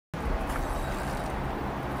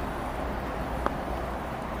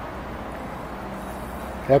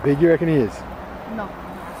How big do you reckon he is? Not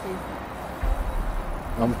massive.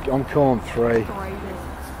 I'm calling 3. 3, there's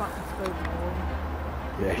fucking spoon.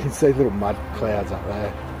 Yeah, you can see little mud clouds up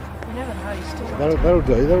there. You never know, he's still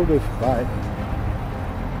That'll do for bait.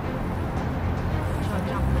 Should I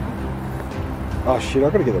jump now? Oh shit,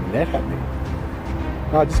 I've got to get the net happening.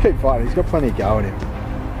 No, just keep fighting, he's got plenty of go in him.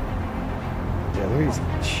 Yeah, look, he's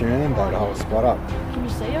churning that whole spot up. Can you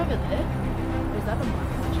see over there? Or is that the mud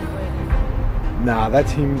actually where? Nah,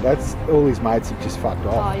 that's him, that's all his mates have just fucked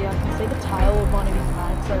off. Oh yeah, I can see the tail of one of his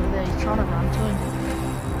mates over there, he's trying to run to him.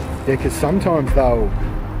 Yeah, because sometimes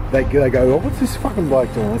they go, oh, what's this fucking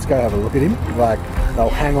bloke doing? Let's go have a look at him. Like, they'll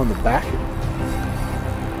hang on the back.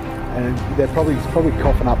 And he's probably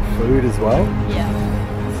coughing up food as well. Yeah.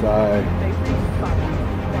 So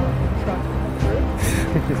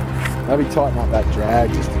maybe tighten up that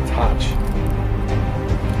drag just a touch.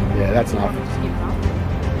 Yeah, that's enough. Just give it up.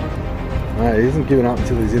 No, he isn't giving up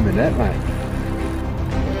until he's in the net, mate.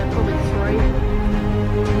 Yeah, probably 3.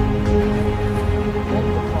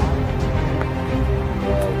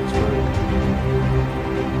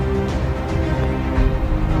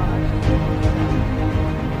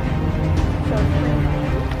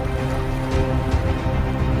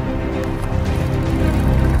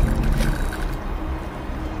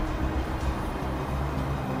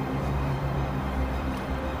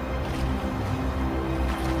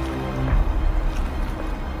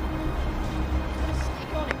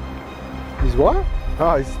 He's what?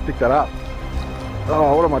 Oh, he's picked that up.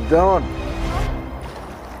 Oh, what am I doing?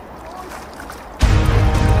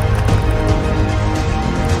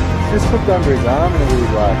 Just hooked under his arm in a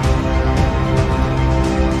weird way.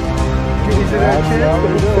 Is it a chance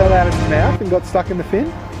that it fell out of his mouth and got stuck in the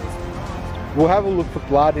fin? We'll have a look for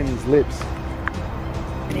blood in his lips.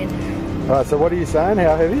 Alright, so what are you saying?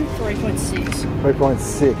 How heavy? 3.6.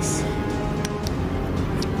 3.6.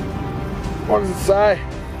 What does it say?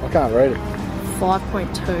 I can't read it.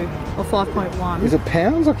 5.2 or 5.1. Is it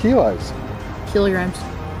pounds or kilos? Kilograms.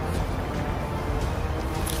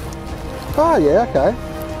 Oh yeah, okay.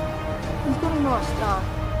 He's got a nice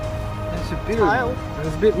There's a bit tail.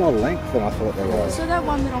 There's a bit more length than I thought there was. So that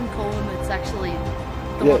one that I'm calling that's actually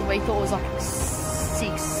the one we thought was like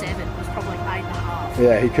 6, 7 was probably 8.5.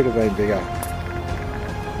 Yeah, he could have been bigger.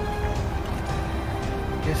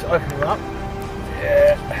 Just open him up.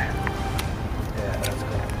 Yeah. Yeah, that's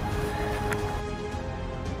good.